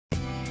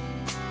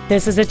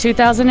This is a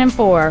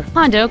 2004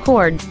 Honda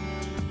Accord.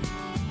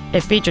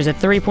 It features a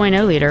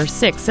 3.0-liter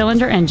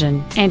six-cylinder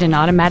engine and an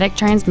automatic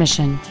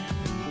transmission.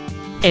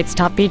 Its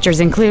top features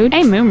include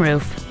a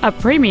moonroof, a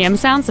premium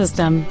sound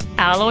system,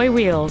 alloy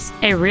wheels,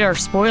 a rear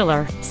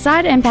spoiler,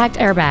 side impact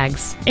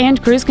airbags,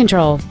 and cruise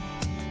control.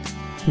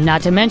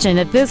 Not to mention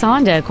that this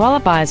Honda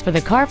qualifies for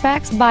the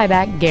Carfax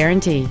buyback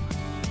guarantee.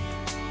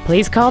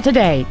 Please call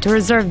today to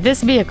reserve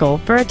this vehicle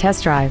for a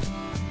test drive.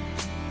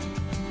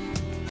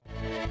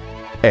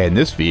 And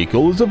this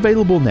vehicle is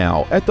available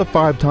now at the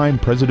 5-time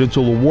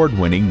Presidential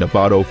Award-winning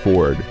Novato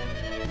Ford.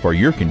 For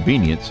your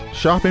convenience,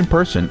 shop in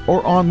person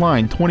or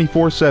online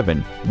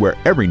 24/7, where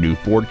every new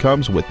Ford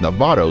comes with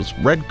Novato's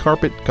red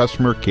carpet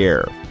customer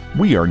care.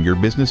 We earn your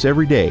business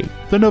every day,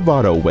 the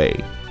Novato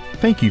way.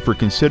 Thank you for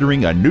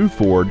considering a new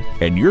Ford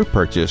and your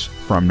purchase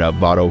from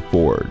Novato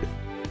Ford.